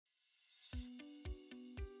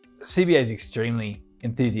CBA is extremely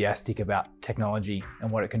enthusiastic about technology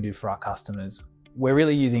and what it can do for our customers. We're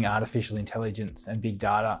really using artificial intelligence and big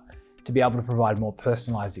data to be able to provide more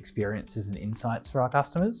personalised experiences and insights for our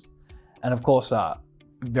customers. And of course,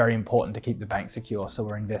 very important to keep the bank secure, so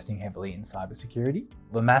we're investing heavily in cybersecurity.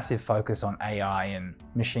 The massive focus on AI and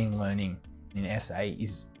machine learning in SA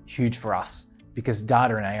is huge for us because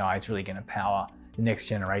data and AI is really going to power the next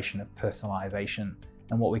generation of personalisation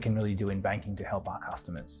and what we can really do in banking to help our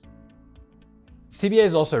customers. CBA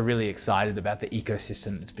is also really excited about the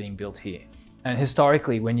ecosystem that's being built here. And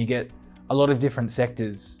historically, when you get a lot of different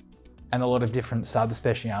sectors and a lot of different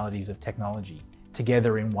subspecialities of technology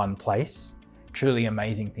together in one place, truly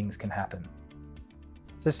amazing things can happen.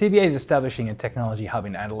 So CBA is establishing a technology hub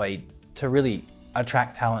in Adelaide to really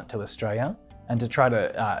attract talent to Australia and to try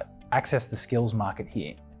to access the skills market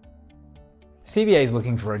here. CBA is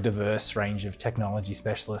looking for a diverse range of technology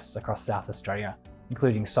specialists across South Australia,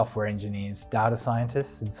 including software engineers, data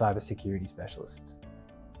scientists, and cybersecurity specialists.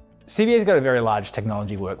 CBA's got a very large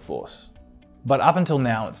technology workforce, but up until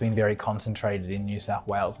now it's been very concentrated in New South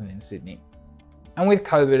Wales and in Sydney. And with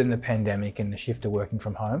COVID and the pandemic and the shift to working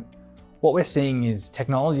from home, what we're seeing is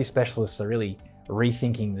technology specialists are really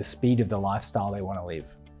rethinking the speed of the lifestyle they want to live.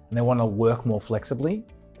 And they want to work more flexibly,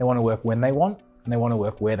 they want to work when they want, and they want to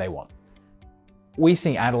work where they want. We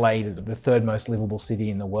see Adelaide, the third most livable city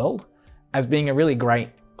in the world, as being a really great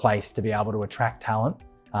place to be able to attract talent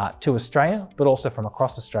to Australia, but also from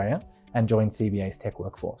across Australia, and join CBA's tech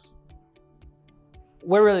workforce.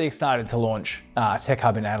 We're really excited to launch Tech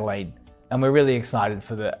Hub in Adelaide, and we're really excited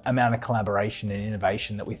for the amount of collaboration and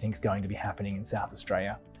innovation that we think is going to be happening in South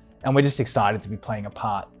Australia. And we're just excited to be playing a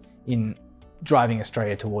part in driving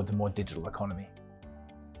Australia towards a more digital economy.